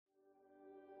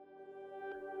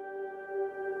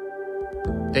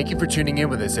Thank you for tuning in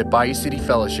with us at Bayou City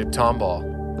Fellowship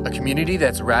Tomball, a community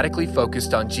that's radically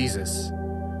focused on Jesus.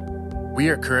 We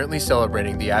are currently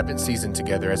celebrating the Advent season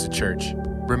together as a church,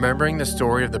 remembering the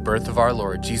story of the birth of our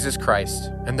Lord Jesus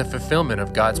Christ and the fulfillment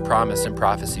of God's promise and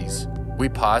prophecies. We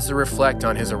pause to reflect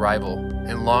on his arrival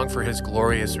and long for his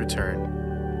glorious return.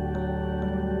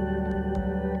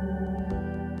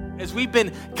 As we've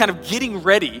been kind of getting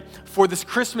ready for this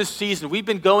Christmas season, we've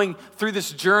been going through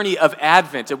this journey of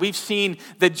Advent, and we've seen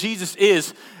that Jesus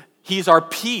He's our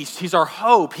peace, He's our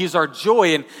hope, He's our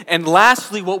joy. And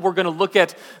lastly, what we're going to look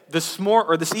at this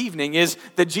evening is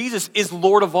that Jesus is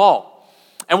Lord of all.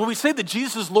 And when we say that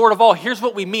Jesus is Lord of all, here's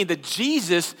what we mean, that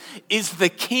Jesus is the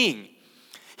King.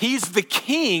 He's the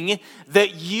King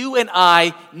that you and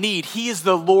I need. He is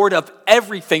the Lord of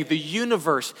everything, the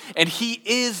universe, and He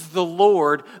is the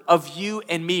Lord of you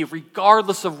and me,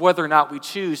 regardless of whether or not we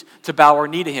choose to bow our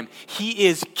knee to Him. He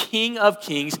is King of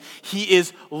kings. He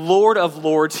is Lord of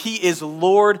lords. He is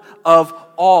Lord of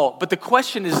all. But the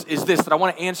question is this that I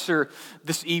want to answer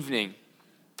this evening.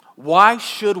 Why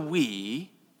should we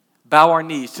bow our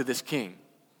knees to this King?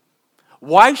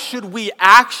 Why should we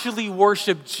actually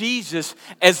worship Jesus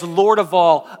as Lord of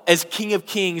all, as King of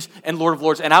kings and Lord of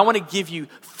lords? And I want to give you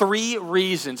 3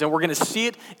 reasons, and we're going to see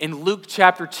it in Luke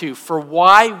chapter 2, for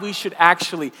why we should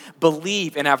actually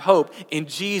believe and have hope in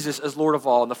Jesus as Lord of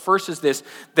all. And the first is this,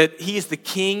 that He is the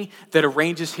King that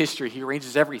arranges history. He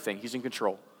arranges everything. He's in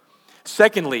control.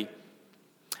 Secondly,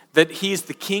 that He is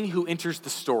the King who enters the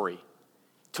story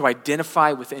to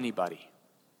identify with anybody.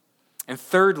 And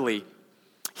thirdly,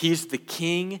 He is the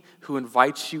King who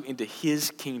invites you into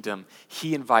His kingdom.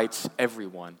 He invites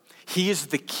everyone. He is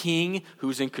the King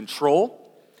who's in control.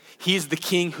 He is the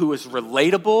King who is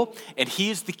relatable. And He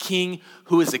is the King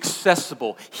who is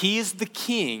accessible. He is the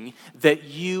King that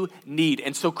you need.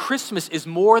 And so Christmas is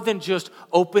more than just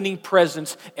opening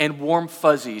presents and warm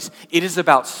fuzzies. It is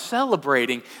about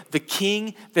celebrating the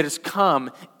King that has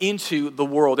come into the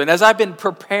world. And as I've been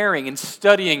preparing and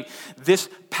studying this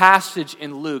passage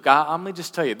in Luke, I'm going to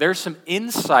just tell you, there's some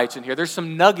insights in here. There's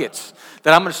some nuggets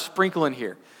that I'm going to sprinkle in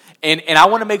here. And I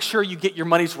want to make sure you get your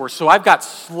money's worth. So I've got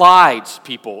slides,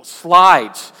 people,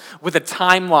 slides with a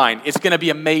timeline. It's going to be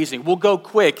amazing. We'll go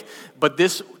quick, but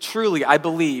this truly, I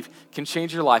believe, can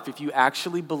change your life if you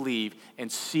actually believe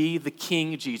and see the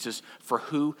King Jesus for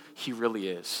who He really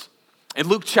is. In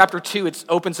Luke chapter 2, it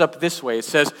opens up this way. It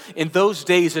says, "In those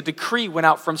days, a decree went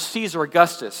out from Caesar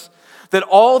Augustus that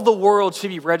all the world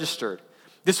should be registered.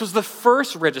 This was the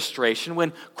first registration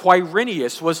when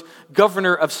Quirinius was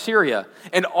governor of Syria,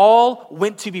 and all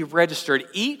went to be registered,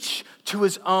 each to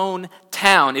his own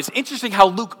town." It's interesting how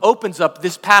Luke opens up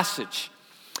this passage.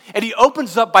 And he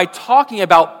opens up by talking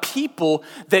about people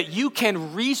that you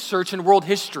can research in world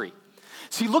history.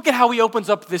 See, look at how he opens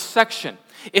up this section.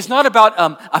 It's not about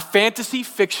a fantasy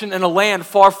fiction in a land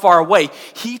far, far away.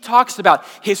 He talks about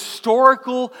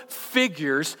historical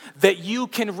figures that you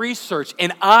can research,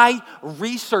 and I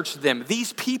researched them.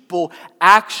 These people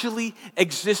actually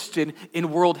existed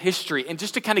in world history. And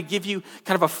just to kind of give you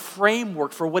kind of a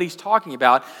framework for what he's talking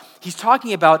about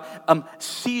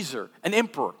Caesar, an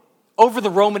emperor, over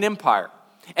the Roman Empire.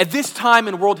 At this time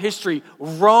in world history,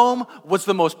 Rome was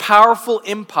the most powerful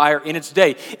empire in its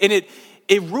day. And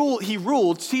he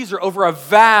ruled, Caesar, over a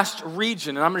vast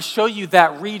region. And I'm going to show you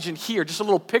that region here, just a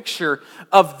little picture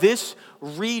of this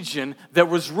region that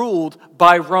was ruled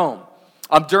by Rome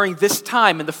during this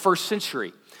time in the first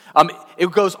century.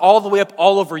 It goes all the way up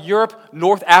all over Europe,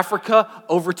 North Africa,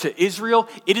 over to Israel.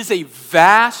 It is a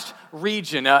vast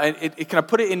region. Can I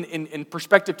put it in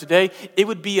perspective today? It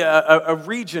would be a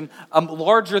region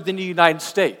larger than the United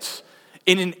States.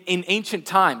 In ancient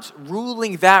times,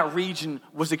 ruling that region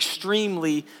was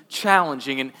extremely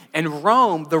challenging. And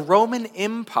Rome, the Roman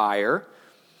Empire,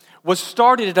 was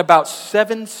started at about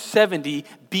 770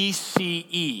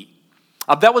 BCE.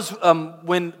 That was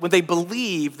when they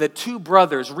believed that 2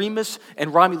 brothers, Remus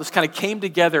and Romulus, kind of came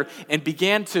together and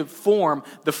began to form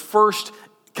the first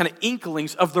kind of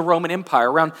inklings of the Roman Empire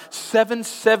around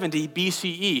 770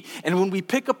 BCE. And when we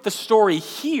pick up the story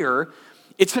here,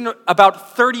 it's in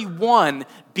about 31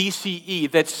 BCE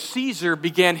that Caesar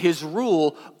began his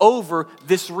rule over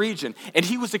this region. And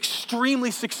he was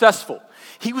extremely successful.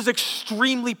 He was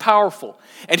extremely powerful.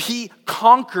 And he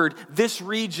conquered this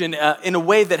region in a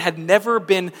way that had never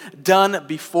been done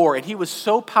before. And he was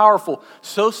so powerful,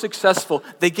 so successful,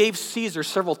 they gave Caesar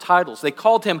several titles. They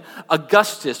called him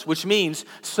Augustus, which means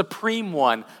supreme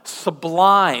one,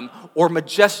 sublime, or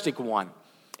majestic one.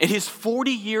 In his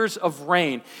 40 years of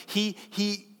reign, he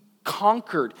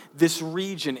conquered this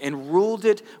region and ruled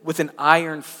it with an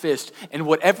iron fist. And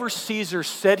whatever Caesar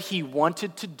said he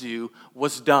wanted to do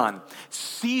was done.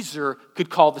 Caesar could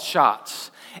call the shots.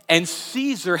 And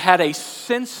Caesar had a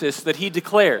census that he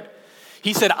declared.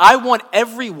 He said, I want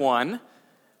everyone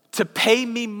to pay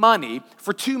me money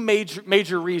for two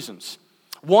major reasons.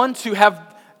 One,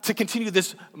 to continue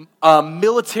this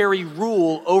military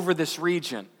rule over this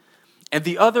region. And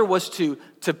the other was to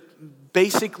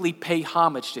basically pay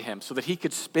homage to him so that he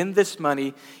could spend this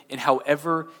money in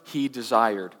however he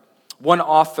desired. One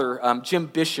author, Jim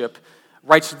Bishop,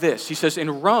 writes this. He says,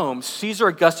 in Rome, Caesar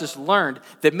Augustus learned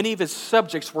that many of his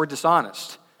subjects were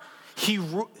dishonest. He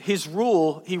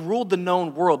ruled the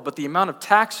known world, but the amount of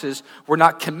taxes were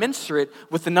not commensurate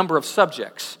with the number of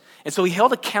subjects. And so he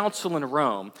held a council in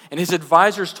Rome, and his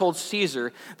advisors told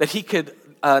Caesar that he could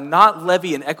not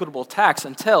levy an equitable tax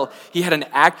until he had an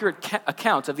accurate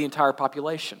account of the entire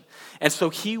population. And so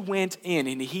he went in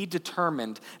and he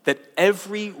determined that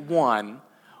everyone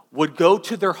would go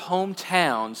to their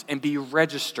hometowns and be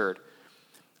registered.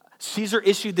 Caesar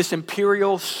issued this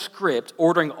imperial script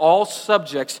ordering all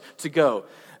subjects to go.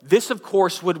 This, of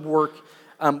course, would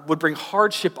bring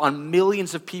hardship on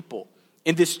millions of people.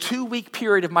 In this 2-week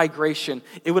period of migration,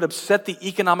 it would upset the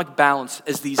economic balance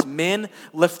as these men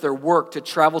left their work to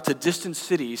travel to distant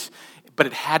cities, but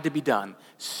it had to be done.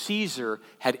 Caesar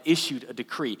had issued a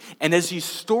decree. And as the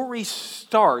story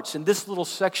starts in this little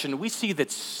section, we see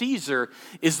that Caesar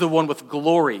is the one with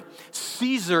glory.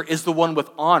 Caesar is the one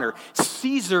with honor.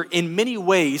 Caesar, in many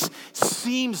ways,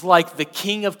 seems like the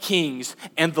King of Kings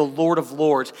and the Lord of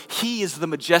Lords. He is the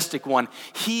majestic one.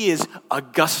 He is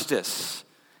Augustus.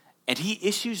 And he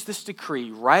issues this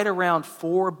decree right around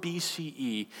 4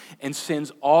 BCE and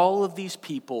sends all of these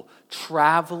people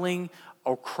traveling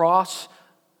across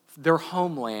their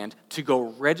homeland to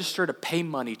go register to pay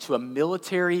money to a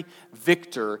military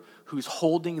victor who's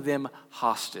holding them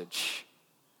hostage.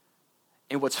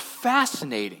 And what's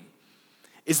fascinating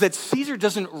is that Caesar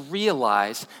doesn't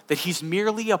realize that he's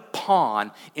merely a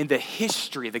pawn in the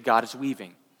history that God is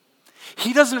weaving.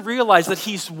 He doesn't realize that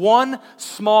he's one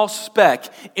small speck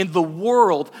in the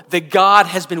world that God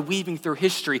has been weaving through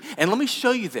history. And let me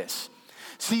show you this.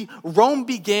 See, Rome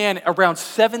began around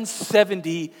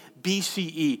 770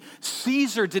 BCE.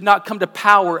 Caesar did not come to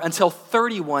power until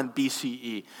 31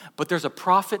 BCE. But there's a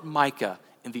prophet Micah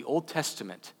in the Old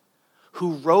Testament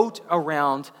who wrote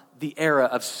around the era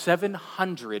of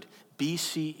 700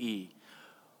 BCE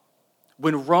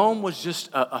when Rome was just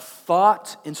a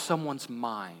thought in someone's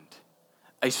mind.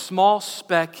 A small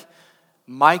speck.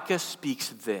 Micah speaks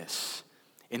this.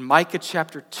 In Micah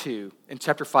chapter 2, in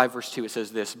chapter 5, verse 2, it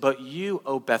says this, "But you,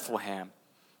 O Bethlehem,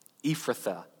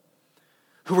 Ephrathah,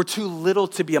 who were too little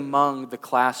to be among the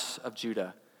class of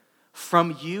Judah,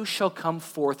 from you shall come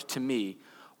forth to me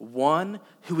one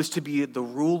who is to be the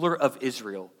ruler of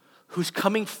Israel, whose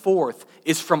coming forth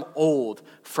is from old,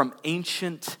 from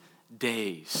ancient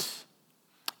days."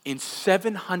 In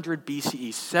 700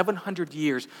 BCE, 700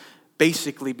 years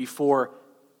basically before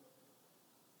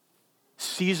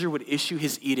Caesar would issue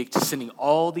his edict sending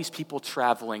all these people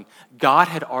traveling, God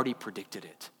had already predicted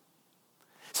it.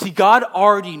 See, God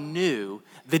already knew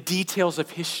the details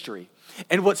of history.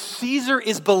 And what Caesar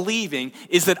is believing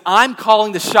is that I'm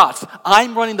calling the shots.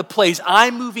 I'm running the plays.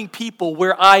 I'm moving people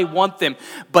where I want them.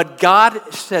 But God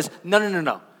says,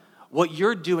 no. What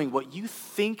you're doing, what you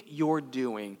think you're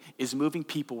doing is moving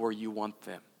people where you want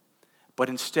them. But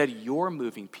instead, you're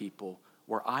moving people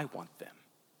where I want them.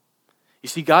 You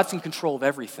see, God's in control of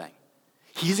everything.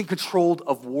 He's in control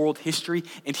of world history,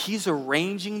 and he's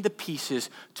arranging the pieces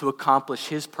to accomplish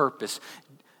his purpose.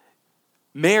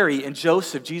 Mary and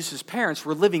Joseph, Jesus' parents,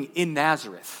 were living in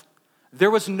Nazareth.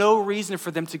 There was no reason for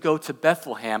them to go to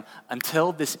Bethlehem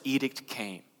until this edict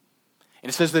came. And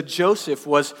it says that Joseph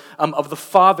was of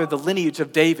the lineage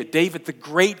of David, the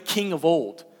great king of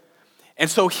old. And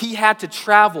so he had to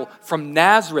travel from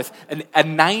Nazareth, a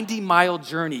 90-mile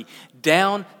journey,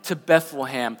 down to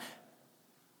Bethlehem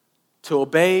to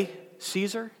obey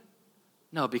Caesar?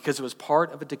 No, because it was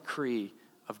part of a decree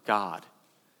of God.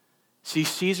 See,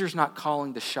 Caesar's not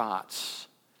calling the shots.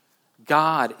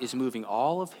 God is moving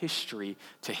all of history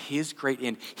to his great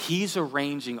end. He's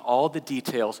arranging all the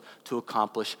details to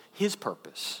accomplish his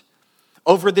purpose.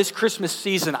 Over this Christmas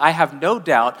season, I have no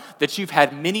doubt that you've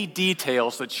had many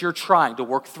details that you're trying to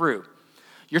work through.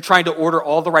 You're trying to order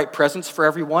all the right presents for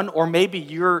everyone, or maybe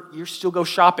you still go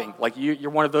shopping, like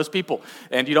you're one of those people,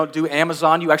 and you don't do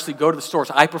Amazon, you actually go to the stores.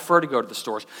 I prefer to go to the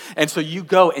stores. And so you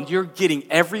go, and you're getting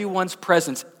everyone's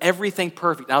presents, everything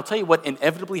perfect. And I'll tell you what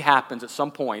inevitably happens at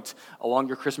some point along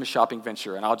your Christmas shopping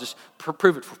venture, and I'll just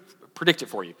prove predict it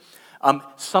for you.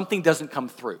 Something doesn't come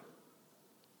through.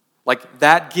 Like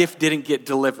that gift didn't get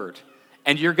delivered.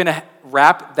 And you're going to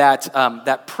wrap that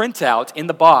printout in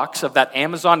the box of that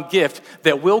Amazon gift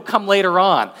that will come later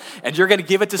on. And you're going to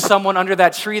give it to someone under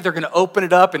that tree. They're going to open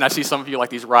it up. And I see some of you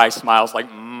like these wry smiles like,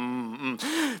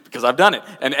 because I've done it.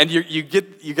 And you're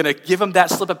going to give them that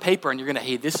slip of paper. And you're going to,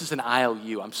 hey, this is an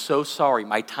IOU. I'm so sorry.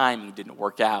 My timing didn't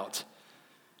work out.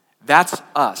 That's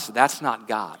us. That's not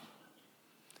God.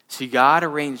 See, God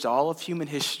arranged all of human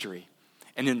history.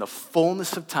 And in the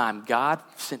fullness of time, God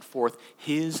sent forth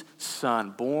his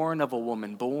son, born of a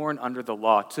woman, born under the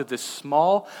law, to this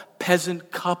small peasant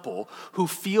couple who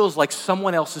feels like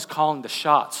someone else is calling the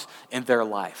shots in their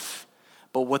life.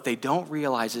 But what they don't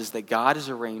realize is that God is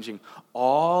arranging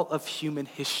all of human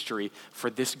history for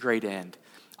this great end.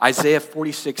 Isaiah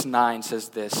 46:9 says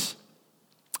this,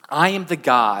 I am the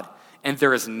God, and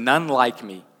there is none like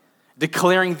me,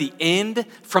 declaring the end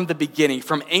from the beginning,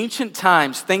 from ancient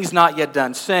times, things not yet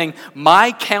done, saying,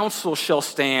 my counsel shall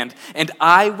stand, and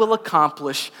I will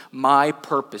accomplish my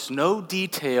purpose. No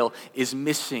detail is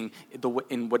missing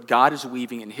in what God is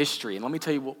weaving in history. And let me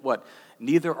tell you what,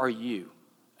 neither are you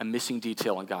a missing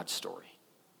detail in God's story.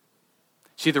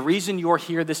 See, the reason you're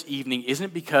here this evening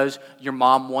isn't because your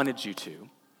mom wanted you to.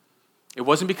 It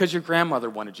wasn't because your grandmother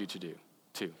wanted you to.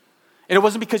 And it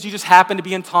wasn't because you just happened to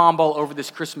be in Tomball over this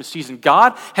Christmas season.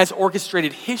 God has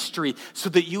orchestrated history so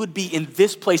that you would be in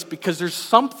this place because there's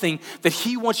something that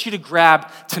he wants you to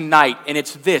grab tonight. And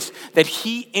it's this, that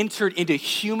he entered into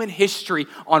human history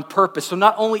on purpose. So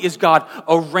not only is God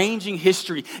arranging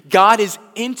history, God is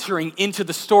entering into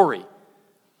the story.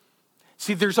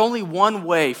 See, there's only one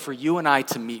way for you and I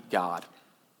to meet God,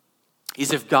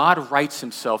 is if God writes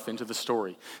himself into the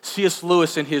story. C.S.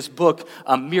 Lewis in his book,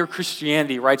 Mere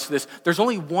Christianity, writes this, there's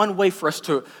only one way for us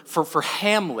for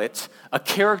Hamlet, a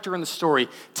character in the story,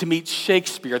 to meet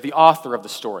Shakespeare, the author of the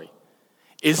story,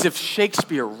 is if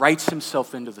Shakespeare writes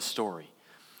himself into the story.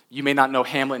 You may not know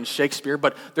Hamlet and Shakespeare,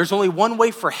 but there's only one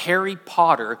way for Harry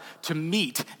Potter to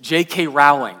meet J.K.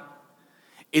 Rowling,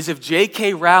 is if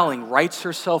J.K. Rowling writes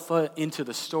herself into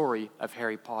the story of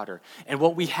Harry Potter. And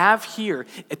what we have here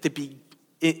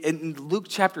in Luke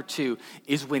chapter 2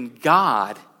 is when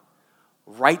God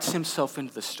writes himself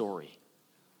into the story.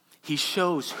 He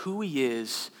shows who he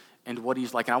is and what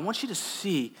he's like. And I want you to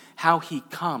see how he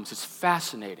comes. It's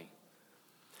fascinating.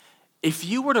 If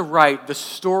you were to write the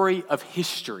story of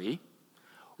history,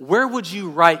 where would you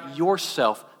write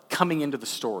yourself coming into the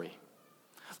story?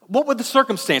 What would the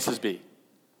circumstances be?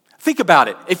 Think about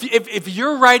it. If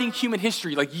you're writing human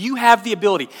history, like you have the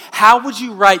ability, how would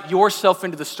you write yourself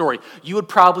into the story? You would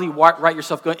probably write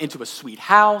yourself going into a sweet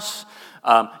house.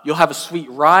 You'll have a sweet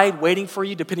ride waiting for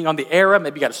you, depending on the era.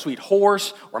 Maybe you got a sweet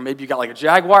horse, or maybe you got like a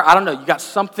Jaguar. I don't know. You got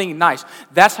something nice.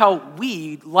 That's how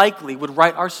we likely would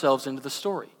write ourselves into the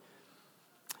story.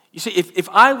 You see, if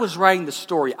I was writing the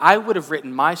story, I would have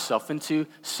written myself into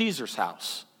Caesar's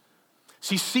house.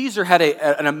 See, Caesar had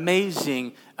an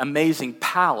amazing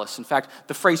palace. In fact,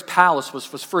 the phrase palace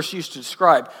was first used to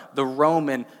describe the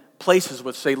Roman places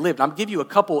which they lived. I'm going to give you a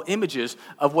couple images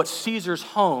of what Caesar's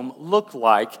home looked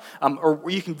like, or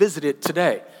you can visit it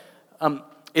today.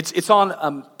 It's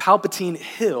on Palatine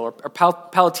Hill, or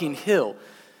Palatine Hill.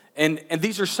 And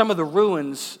these are some of the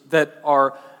ruins that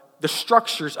are the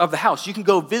structures of the house. You can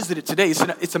go visit it today.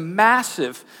 It's a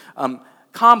massive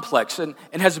complex and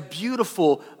has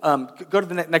beautiful, go to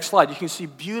the next slide, you can see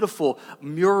beautiful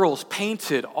murals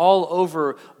painted all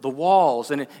over the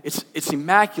walls, and it's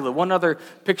immaculate. One other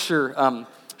picture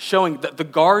showing the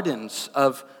gardens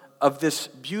of this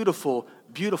beautiful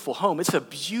home. It's a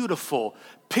beautiful,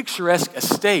 picturesque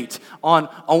estate on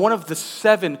one of the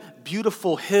 7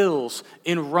 beautiful hills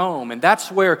in Rome, and that's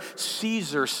where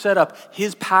Caesar set up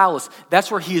his palace.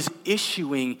 That's where he is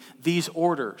issuing these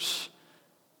orders.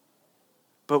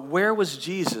 But where was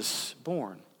Jesus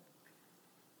born?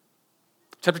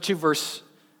 Chapter 2, verse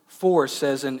 4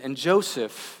 says, And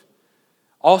Joseph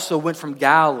also went from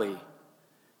Galilee,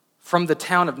 from the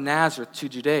town of Nazareth to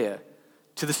Judea,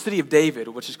 to the city of David,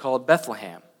 which is called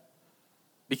Bethlehem,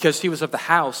 because he was of the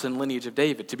house and lineage of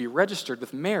David, to be registered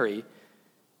with Mary,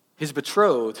 his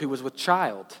betrothed, who was with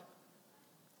child.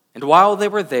 And while they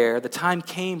were there, the time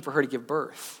came for her to give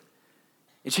birth.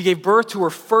 And she gave birth to her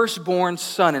firstborn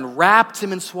son and wrapped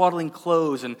him in swaddling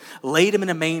clothes and laid him in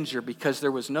a manger because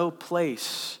there was no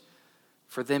place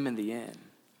for them in the inn.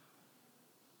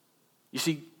 You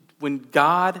see, when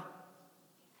God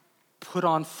put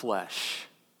on flesh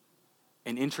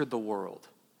and entered the world,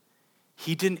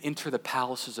 he didn't enter the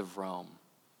palaces of Rome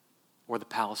or the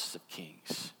palaces of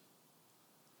kings.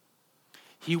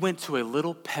 He went to a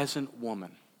little peasant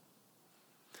woman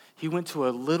He went to a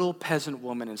little peasant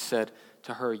woman and said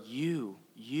to her, you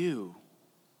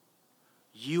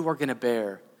are going to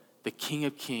bear the King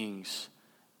of Kings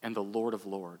and the Lord of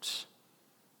Lords.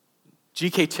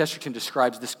 G.K. Chesterton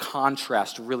describes this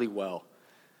contrast really well.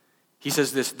 He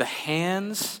says this: the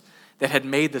hands that had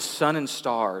made the sun and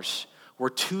stars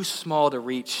were too small to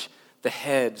reach the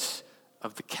heads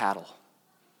of the cattle.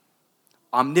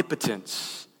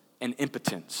 Omnipotence and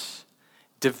impotence,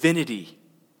 divinity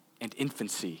and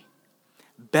infancy.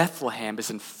 Bethlehem is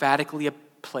emphatically a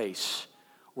place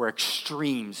where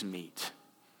extremes meet.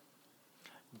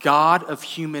 God of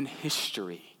human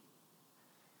history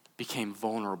became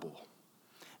vulnerable.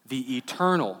 The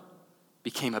eternal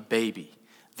became a baby.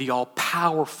 The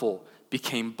all-powerful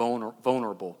became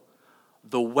vulnerable.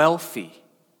 The wealthy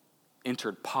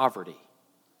entered poverty.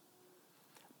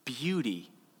 Beauty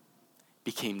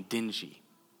became dingy.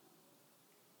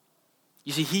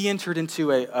 You see, he entered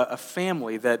into a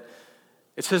family that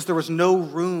it says there was no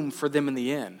room for them in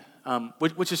the inn,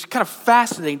 which is kind of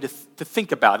fascinating to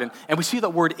think about. And we see that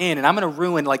word inn, and I'm going to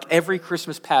ruin like every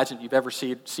Christmas pageant you've ever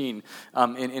seen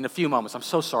in a few moments. I'm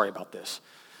so sorry about this.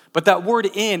 But that word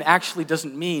inn actually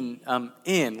doesn't mean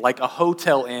inn, like a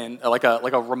hotel inn, like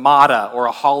a Ramada or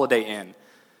a Holiday Inn.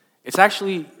 It's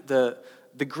actually the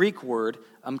Greek word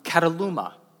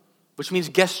kataluma, which means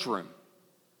guest room.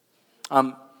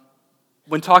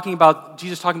 When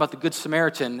Jesus talking about the Good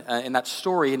Samaritan in that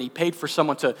story, and he paid for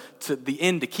someone to the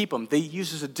inn to keep him, he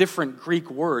uses a different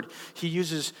Greek word. He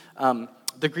uses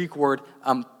the Greek word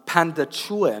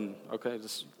pandachuen. Okay,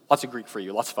 lots of Greek for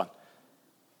you, lots of fun.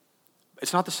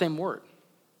 It's not the same word.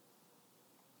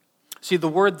 See, the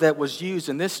word that was used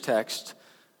in this text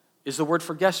is the word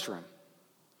for guest room.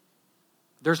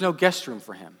 There's no guest room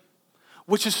for him,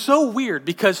 which is so weird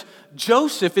because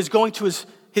Joseph is going to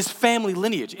his family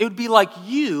lineage. It would be like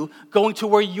you going to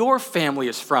where your family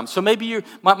is from. So maybe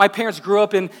my parents grew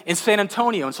up in San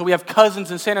Antonio, and so we have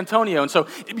cousins in San Antonio. And so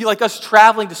it'd be like us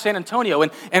traveling to San Antonio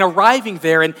and arriving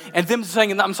there and them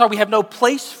saying, I'm sorry, we have no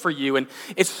place for you. And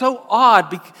it's so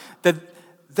odd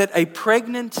that a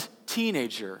pregnant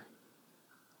teenager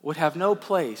would have no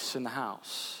place in the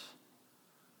house.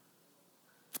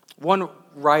 One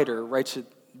writer writes it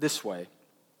this way.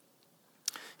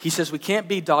 He says, we can't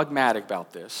be dogmatic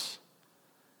about this,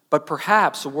 but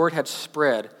perhaps a word had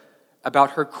spread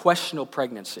about her questionable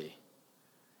pregnancy,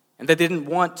 and they didn't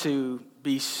want to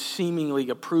be seemingly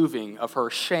approving of her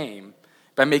shame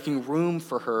by making room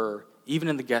for her even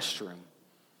in the guest room.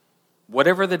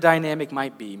 Whatever the dynamic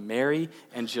might be, Mary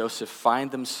and Joseph find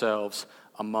themselves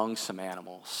among some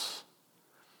animals.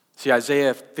 See,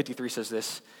 Isaiah 53 says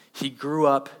this: he grew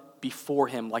up before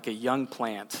him like a young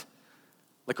plant,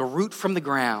 like a root from the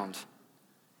ground.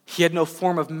 He had no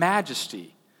form of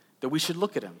majesty that we should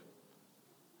look at him,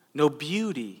 no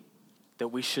beauty that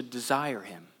we should desire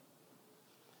him.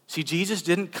 See, Jesus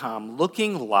didn't come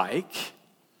looking like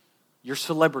your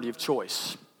celebrity of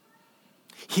choice.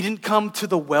 He didn't come to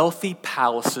the wealthy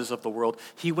palaces of the world.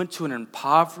 He went to an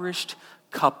impoverished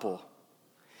couple.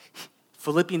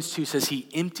 Philippians 2 says he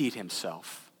emptied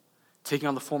himself, taking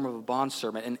on the form of a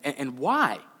bondservant. And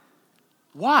why?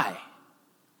 Why?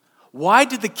 Why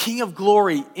did the King of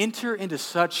Glory enter into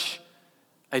such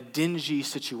a dingy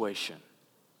situation?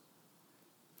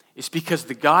 It's because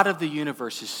the God of the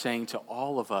universe is saying to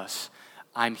all of us,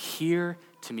 I'm here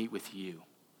to meet with you.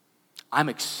 I'm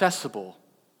accessible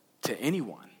to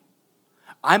anyone.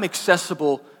 I'm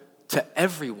accessible to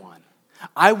everyone.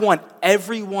 I want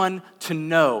everyone to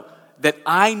know that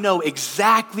I know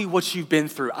exactly what you've been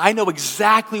through. I know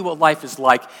exactly what life is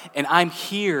like, and I'm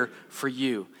here for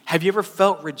you. Have you ever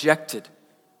felt rejected?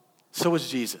 So has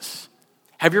Jesus.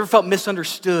 Have you ever felt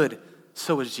misunderstood?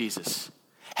 So has Jesus.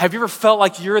 Have you ever felt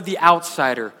like you're the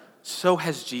outsider? So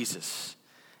has Jesus.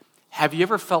 Have you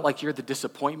ever felt like you're the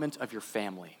disappointment of your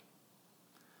family?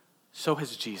 So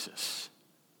has Jesus.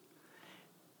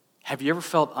 Have you ever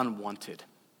felt unwanted?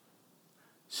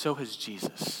 So has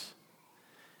Jesus.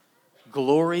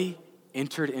 Glory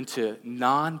entered into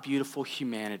non-beautiful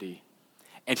humanity,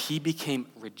 and he became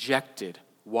rejected.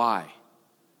 Why?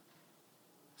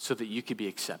 So that you could be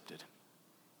accepted.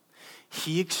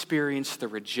 He experienced the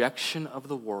rejection of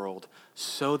the world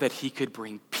so that he could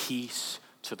bring peace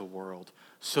to the world,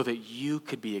 so that you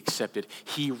could be accepted.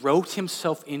 He wrote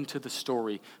himself into the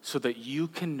story so that you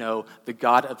can know the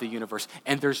God of the universe.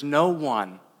 And there's no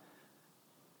one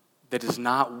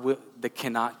that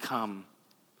cannot come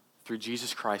through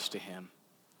Jesus Christ to him.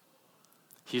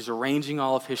 He's arranging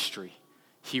all of history.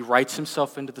 He writes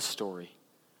himself into the story.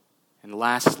 And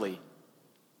lastly,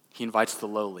 he invites the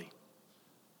lowly.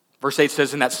 Verse 8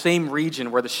 says, in that same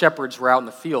region where the shepherds were out in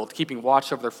the field, keeping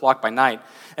watch over their flock by night,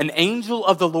 an angel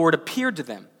of the Lord appeared to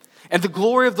them, and the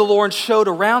glory of the Lord showed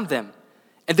around them,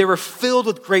 and they were filled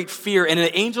with great fear. And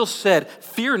an angel said,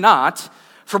 fear not,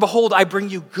 for behold, I bring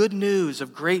you good news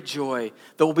of great joy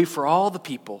that will be for all the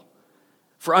people.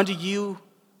 For unto you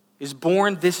is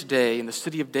born this day in the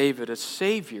city of David a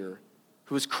Savior,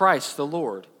 who is Christ the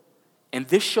Lord. And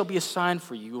this shall be a sign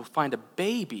for you. You will find a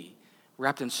baby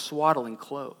wrapped in swaddling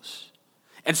clothes.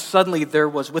 And suddenly there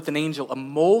was with an angel a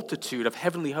multitude of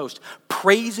heavenly hosts,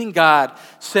 praising God,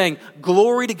 saying,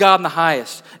 glory to God in the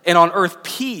highest, and on earth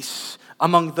peace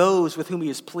among those with whom he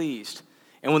is pleased.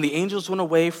 And when the angels went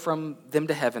away from them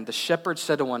to heaven, the shepherds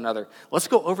said to one another, let's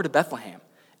go over to Bethlehem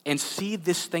and see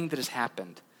this thing that has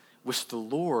happened, which the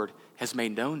Lord has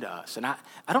made known to us. And I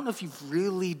don't know if you've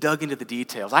really dug into the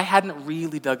details. I hadn't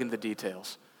really dug into the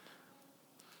details.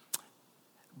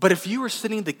 But if you were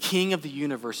sending the king of the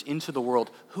universe into the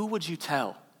world, who would you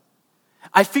tell?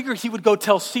 I figured he would go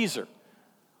tell Caesar,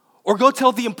 or go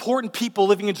tell the important people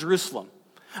living in Jerusalem.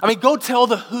 I mean, go tell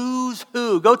the who's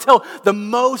who. Go tell the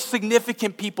most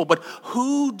significant people. But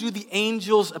who do the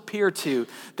angels appear to?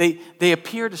 They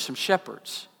appear to some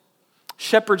shepherds.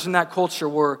 Shepherds in that culture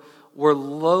were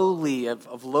lowly,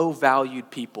 of low-valued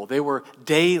people. They were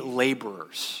day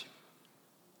laborers.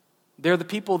 They're the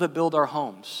people that build our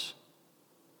homes.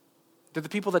 They're the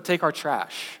people that take our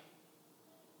trash.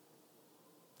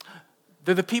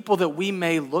 They're the people that we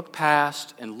may look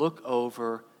past and look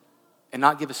over and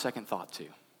not give a second thought to.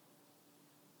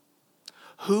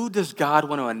 Who does God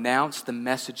want to announce the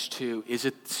message to? Is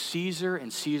it Caesar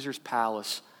and Caesar's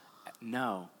palace?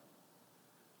 No.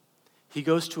 He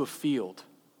goes to a field,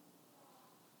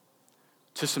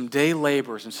 to some day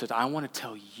laborers, and said, I want to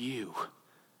tell you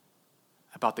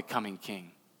about the coming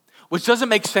king. Which doesn't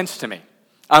make sense to me.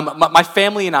 My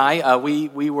family and I,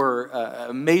 we were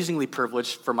amazingly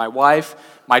privileged for my wife,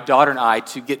 my daughter, and I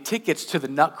to get tickets to the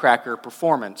Nutcracker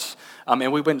performance.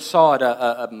 And we went and saw it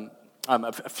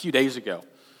a few days ago.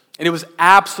 And it was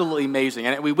absolutely amazing.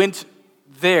 And we went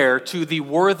there to the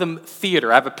Wortham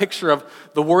Theater. I have a picture of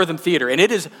the Wortham Theater, and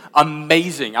it is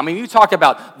amazing. I mean, you talk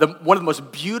about one of the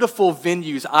most beautiful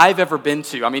venues I've ever been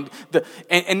to. I mean,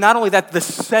 and not only that, the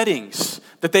settings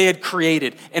that they had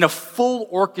created, and a full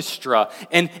orchestra,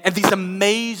 and these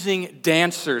amazing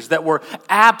dancers that were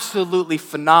absolutely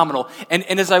phenomenal. And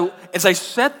as I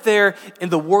sat there in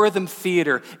the Wortham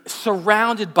Theater,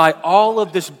 surrounded by all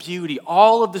of this beauty,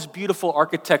 all of this beautiful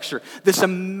architecture, this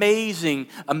amazing,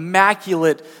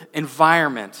 immaculate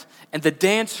environment, and the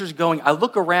dancers going, I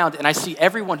look around and I see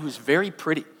everyone who's very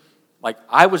pretty. Like,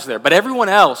 I was there, but everyone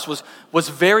else was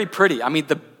very pretty. I mean,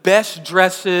 the best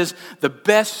dresses, the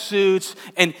best suits,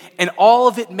 and all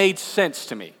of it made sense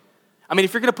to me. I mean,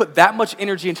 if you're going to put that much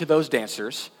energy into those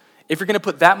dancers, if you're going to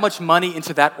put that much money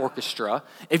into that orchestra,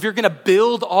 if you're going to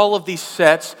build all of these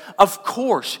sets, of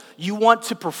course, you want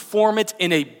to perform it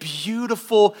in a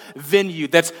beautiful venue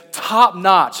that's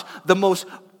top-notch, the most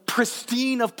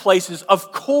pristine of places.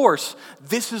 Of course,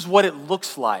 this is what it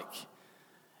looks like.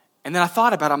 And then I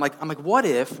thought about it, I'm like, what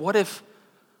if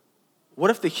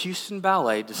the Houston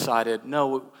Ballet decided,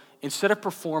 no, instead of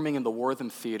performing in the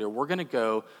Wortham Theater, we're going to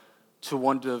go to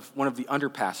one of the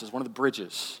underpasses, one of the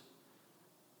bridges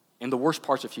in the worst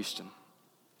parts of Houston.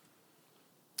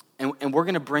 And we're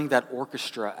going to bring that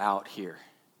orchestra out here.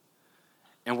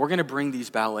 And we're going to bring these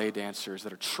ballet dancers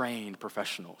that are trained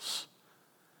professionals.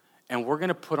 And we're going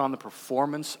to put on the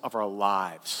performance of our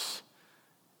lives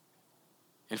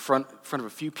in front of a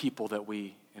few people that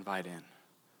we invite in.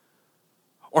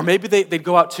 Or maybe they'd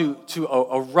go out to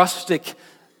a rustic,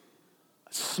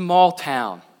 small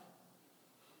town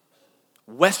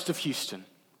west of Houston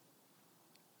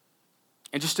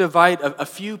and just to invite a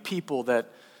few people that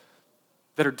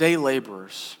are day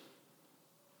laborers.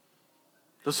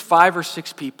 Those 5 or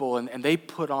 6 people, and they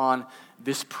put on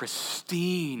this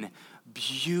pristine,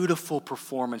 beautiful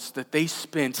performance that they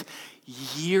spent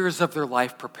years of their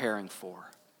life preparing for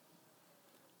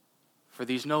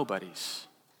these nobodies.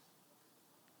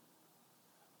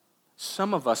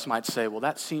 Some of us might say, well,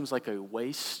 that seems like a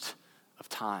waste of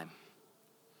time.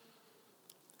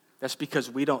 That's because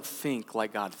we don't think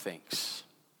like God thinks.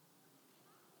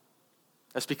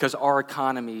 That's because our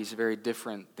economy is very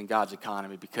different than God's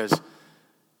economy, because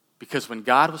when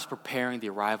God was preparing the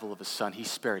arrival of his son, he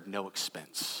spared no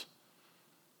expense.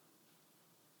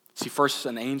 See, first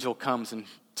an angel comes and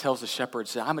tells the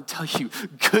shepherds, I'm going to tell you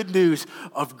good news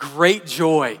of great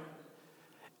joy.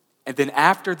 And then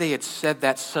after they had said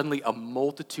that, suddenly a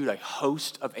multitude, a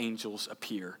host of angels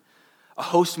appear. A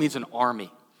host means an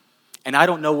army. And I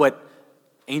don't know what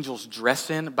angels dress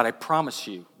in, but I promise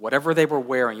you, whatever they were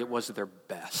wearing, it was their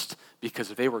best because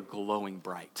they were glowing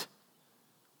bright.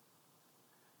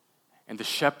 And the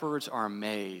shepherds are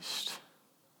amazed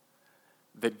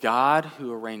that God,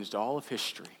 who arranged all of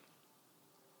history,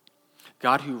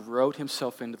 God who wrote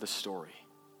himself into the story,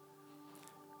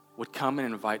 would come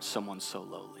and invite someone so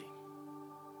lowly.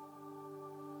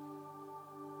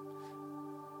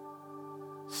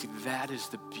 See, that is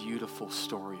the beautiful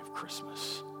story of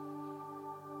Christmas.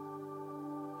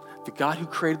 The God who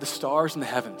created the stars in the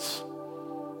heavens,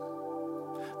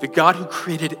 the God who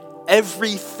created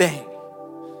everything,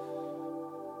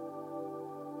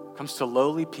 comes to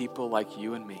lowly people like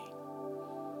you and me.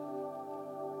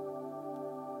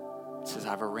 He says,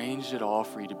 I've arranged it all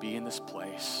for you to be in this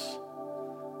place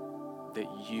that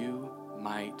you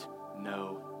might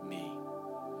know me.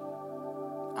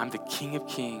 I'm the King of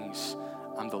Kings.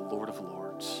 I'm the Lord of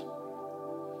Lords.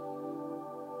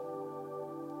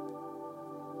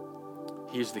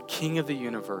 He is the King of the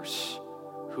universe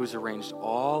who has arranged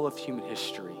all of human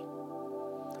history.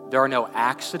 There are no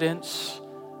accidents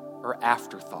or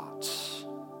afterthoughts.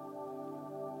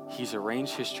 He's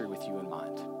arranged history with you in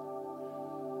mind.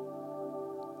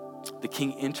 The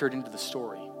King entered into the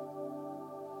story.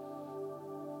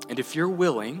 And if you're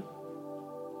willing,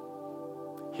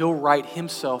 he'll write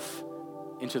himself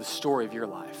into the story of your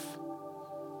life.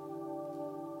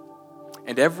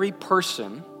 And every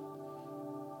person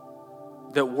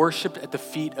that worshiped at the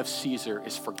feet of Caesar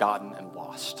is forgotten and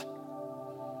lost.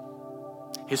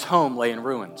 His home lay in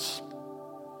ruins.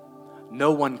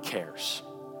 No one cares.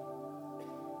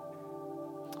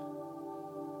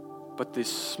 But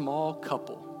this small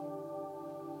couple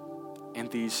and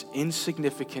these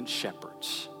insignificant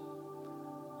shepherds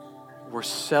were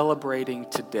celebrating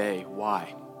today.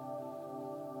 Why?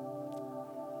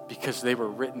 Because they were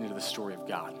written into the story of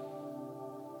God.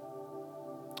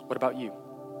 What about you?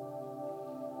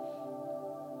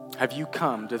 Have you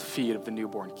come to the feet of the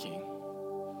newborn King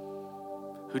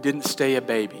who didn't stay a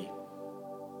baby?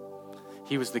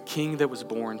 He was the King that was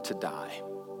born to die.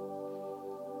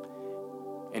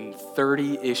 And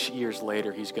 30-ish years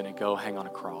later, he's going to go hang on a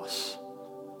cross.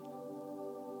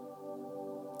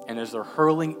 And as they're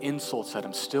hurling insults at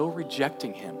him, still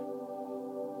rejecting him, you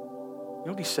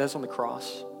know what he says on the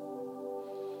cross?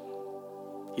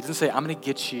 He doesn't say, I'm going to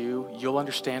get you, you'll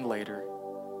understand later.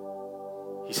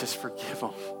 He says, forgive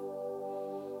them.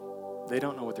 They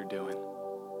don't know what they're doing.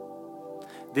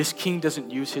 This king doesn't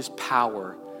use his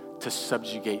power to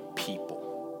subjugate people.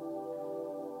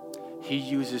 He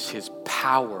uses his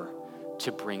power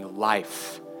to bring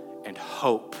life and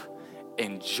hope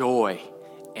and joy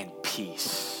and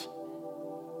peace.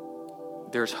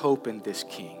 There's hope in this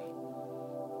king.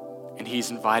 And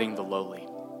he's inviting the lowly,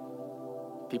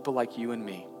 people like you and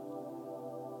me,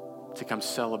 to come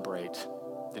celebrate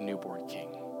the newborn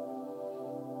king.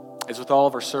 As with all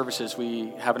of our services,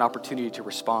 we have an opportunity to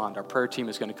respond. Our prayer team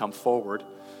is going to come forward.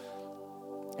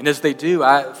 And as they do,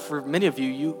 for many of you,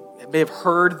 you may have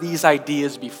heard these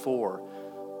ideas before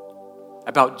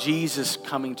about Jesus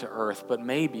coming to earth, but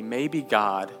maybe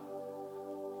God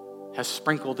has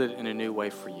sprinkled it in a new way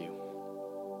for you.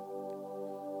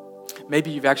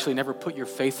 Maybe you've actually never put your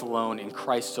faith alone in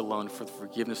Christ alone for the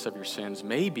forgiveness of your sins.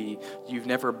 Maybe you've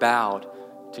never bowed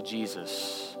to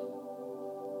Jesus.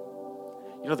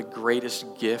 You know the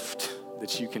greatest gift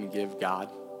that you can give God?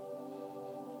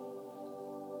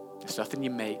 It's nothing you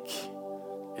make.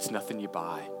 It's nothing you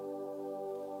buy.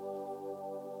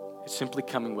 It's simply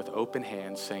coming with open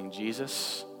hands saying,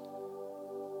 Jesus,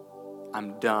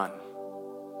 I'm done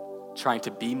trying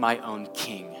to be my own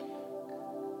king.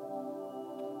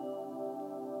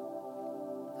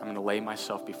 I'm going to lay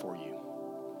myself before you.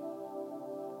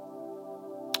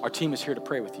 Our team is here to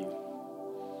pray with you.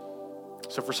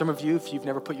 So for some of you, if you've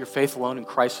never put your faith alone in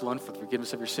Christ alone for the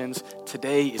forgiveness of your sins,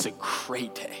 today is a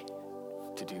great day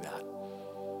to do that.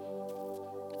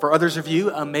 For others of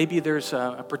you, maybe there's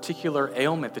a particular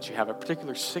ailment that you have, a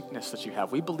particular sickness that you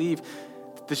have. We believe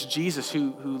that this Jesus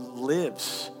who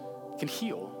lives can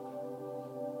heal.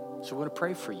 So we want to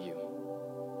pray for you.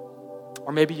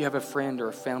 Or maybe you have a friend or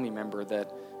a family member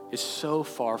that is so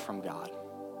far from God,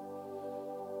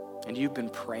 and you've been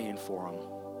praying for them.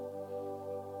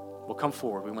 Well, come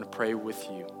forward. We want to pray with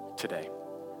you today.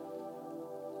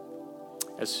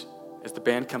 As the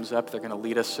band comes up, they're going to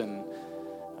lead us in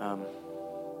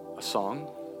a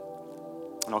song,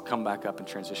 and I'll come back up and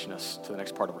transition us to the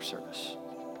next part of our service.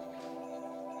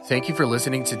 Thank you for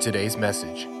listening to today's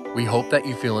message. We hope that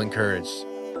you feel encouraged.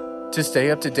 To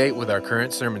stay up to date with our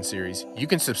current sermon series, you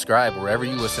can subscribe wherever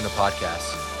you listen to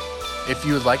podcasts. If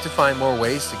you would like to find more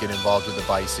ways to get involved with the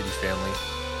Bayou City family,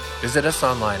 Visit us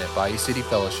online at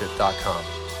BayouCityFellowship.com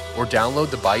or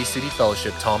download the Bayou City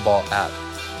Fellowship Tomball app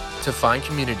to find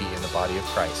community in the body of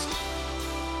Christ.